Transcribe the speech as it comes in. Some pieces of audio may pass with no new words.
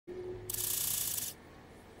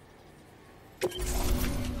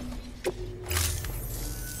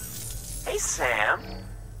Sam.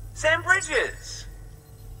 Sam Bridges.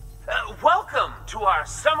 Welcome to our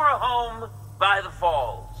summer home by the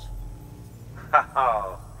falls.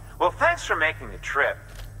 Oh, well, thanks for making the trip.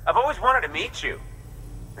 I've always wanted to meet you.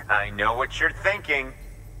 I know what you're thinking.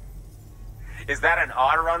 Is that an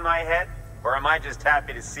otter on my head, or am I just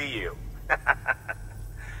happy to see you?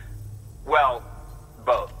 Well,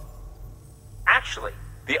 both. Actually,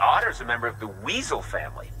 the otter's a member of the weasel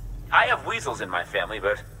family. I have weasels in my family,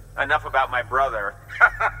 but enough about my brother.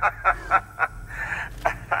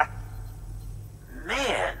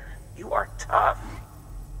 Man, you are tough.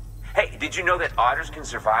 Hey, did you know that otters can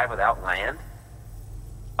survive without land?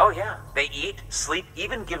 Oh yeah, they eat, sleep,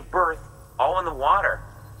 even give birth, all in the water.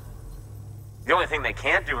 The only thing they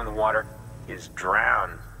can't do in the water is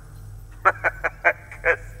drown.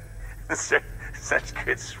 Such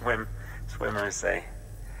good swimmers say.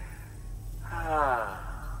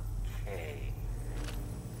 Okay.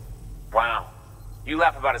 Wow, you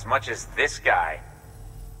laugh about as much as this guy.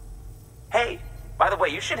 Hey, by the way,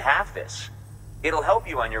 you should have this. It'll help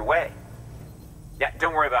you on your way. Yeah,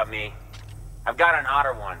 don't worry about me. I've got an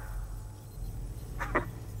otter one.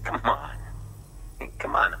 Come on.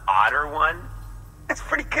 Come on, otter one? That's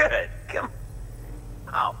pretty good. Come.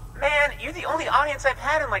 Oh, man, you're the only audience I've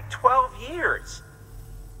had in like 12 years.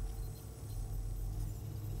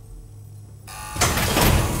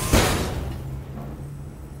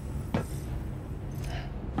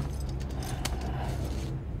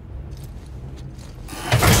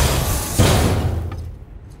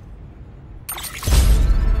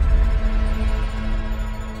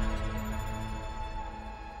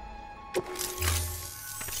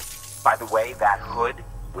 By the way, that hood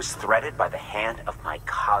was threaded by the hand of my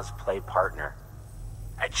cosplay partner.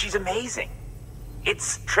 She's amazing.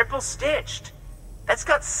 It's triple stitched. That's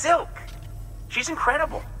got silk. She's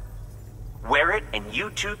incredible. Wear it and you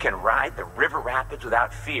too can ride the river rapids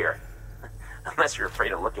without fear. Unless you're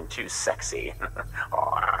afraid of looking too sexy.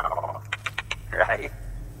 Right?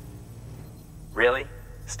 Really?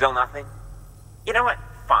 Still nothing? You know what?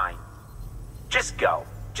 Fine. Just go.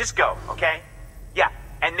 Just go, okay? Yeah,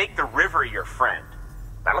 and make the river your friend.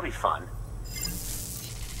 That'll be fun.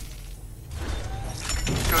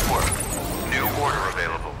 Good work. New order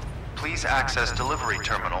available. Please access delivery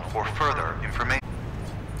terminal for further information.